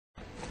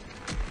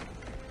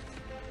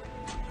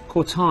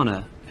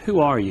Cortana,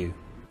 who are you?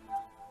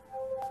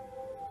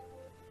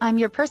 I'm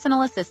your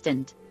personal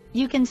assistant.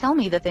 You can tell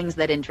me the things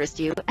that interest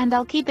you, and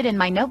I'll keep it in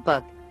my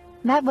notebook.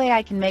 That way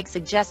I can make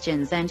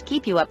suggestions and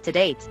keep you up to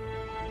date.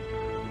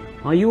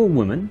 Are you a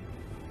woman?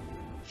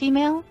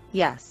 Female?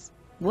 Yes.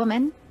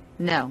 Woman?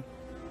 No.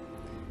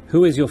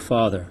 Who is your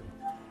father?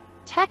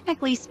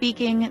 Technically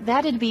speaking,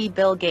 that'd be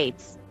Bill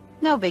Gates.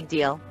 No big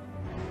deal.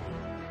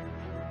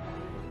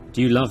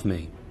 Do you love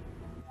me?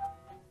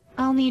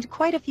 I'll need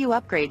quite a few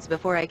upgrades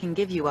before I can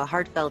give you a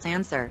heartfelt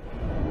answer.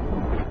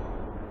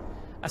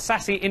 A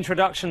sassy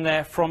introduction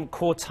there from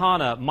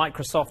Cortana,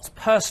 Microsoft's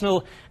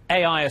personal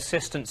AI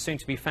assistant, soon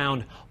to be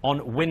found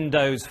on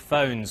Windows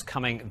phones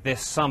coming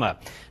this summer.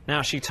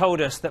 Now, she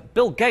told us that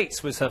Bill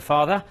Gates was her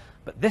father,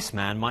 but this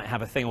man might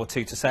have a thing or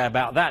two to say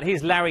about that.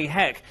 Here's Larry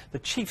Heck, the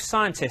chief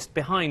scientist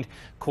behind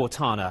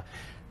Cortana.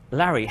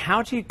 Larry,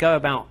 how do you go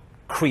about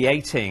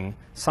creating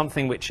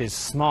something which is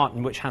smart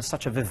and which has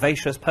such a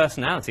vivacious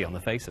personality on the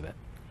face of it?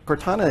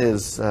 Cortana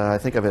is, I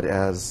think of it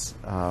as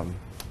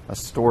a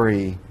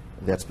story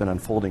that's been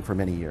unfolding for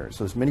many years.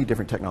 So there's many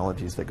different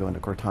technologies that go into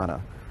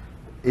Cortana.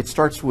 It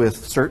starts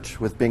with search,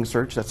 with Bing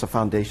search. That's the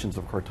foundations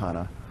of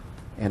Cortana.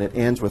 And it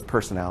ends with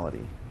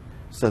personality,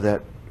 so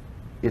that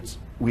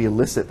we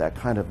elicit that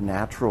kind of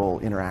natural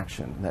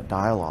interaction, that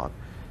dialogue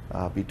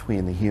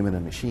between the human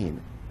and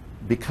machine.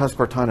 Because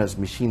Cortana is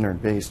machine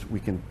learned based, we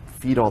can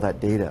feed all that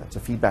data. It's a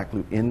feedback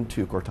loop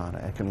into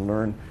Cortana. It can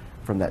learn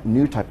from that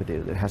new type of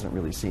data that it hasn't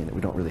really seen, that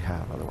we don't really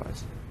have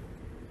otherwise.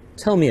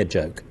 Tell me a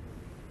joke.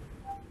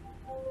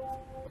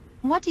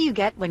 What do you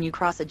get when you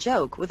cross a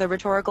joke with a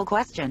rhetorical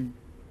question?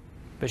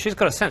 But she's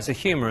got a sense of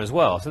humour as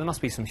well, so there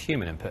must be some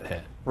human input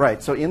here.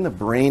 Right, so in the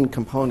brain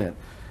component,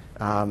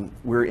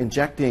 we're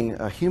injecting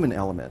a human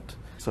element.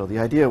 So the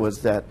idea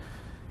was that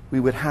we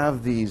would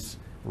have these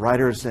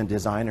writers and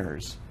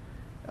designers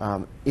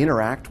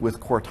interact with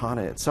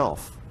Cortana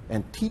itself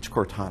and teach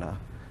Cortana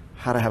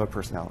how to have a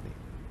personality.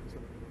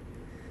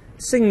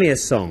 Sing me a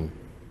song.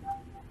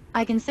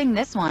 I can sing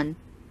this one.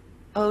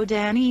 Oh,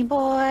 Danny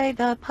boy,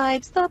 the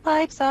pipes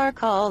are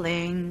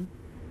calling.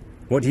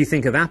 What do you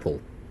think of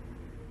Apple?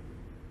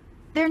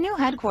 Their new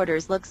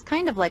headquarters looks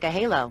kind of like a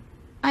halo.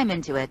 I'm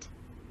into it.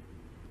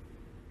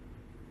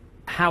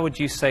 How would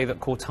you say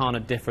that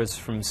Cortana differs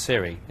from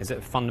Siri? Is it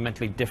a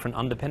fundamentally different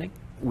underpinning?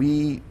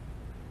 We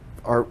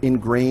are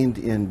ingrained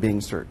in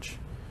Bing search,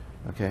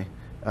 okay?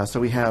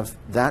 So we have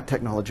that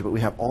technology, but we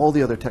have all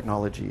the other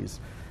technologies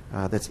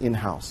that's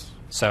in-house.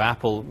 So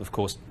Apple, of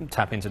course,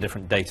 tap into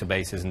different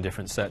databases and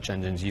different search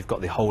engines. You've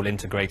got the whole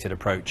integrated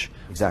approach.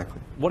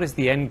 Exactly. What is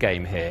the end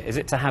game here? Is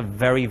it to have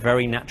very,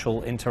 very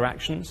natural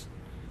interactions?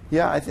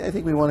 Yeah, I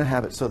think we want to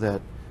have it so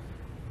that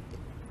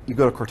you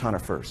go to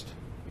Cortana first.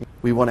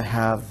 We want to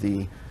have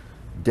the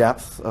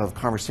depth of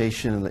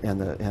conversation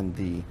and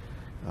the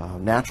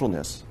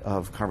naturalness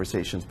of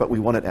conversations, but we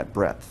want it at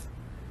breadth.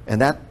 And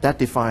that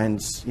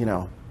defines, you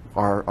know,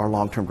 our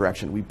long-term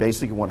direction. We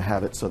basically want to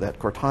have it so that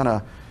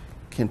Cortana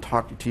can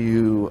talk to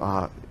you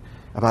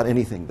about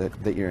anything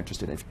that you're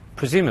interested in.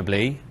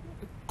 Presumably,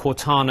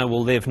 Cortana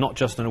will live not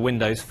just on a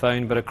Windows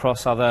phone, but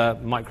across other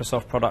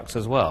Microsoft products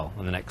as well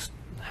in the next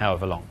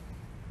however long.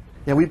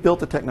 Yeah, we built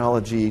the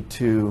technology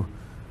to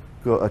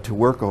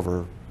work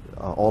over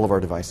all of our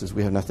devices.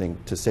 We have nothing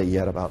to say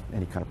yet about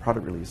any kind of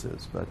product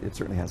releases, but it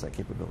certainly has that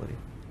capability.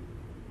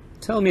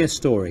 Tell me a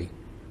story.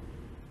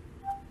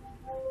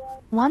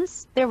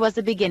 Once there was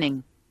a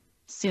beginning.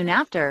 Soon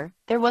after,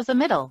 there was a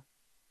middle.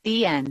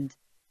 The end.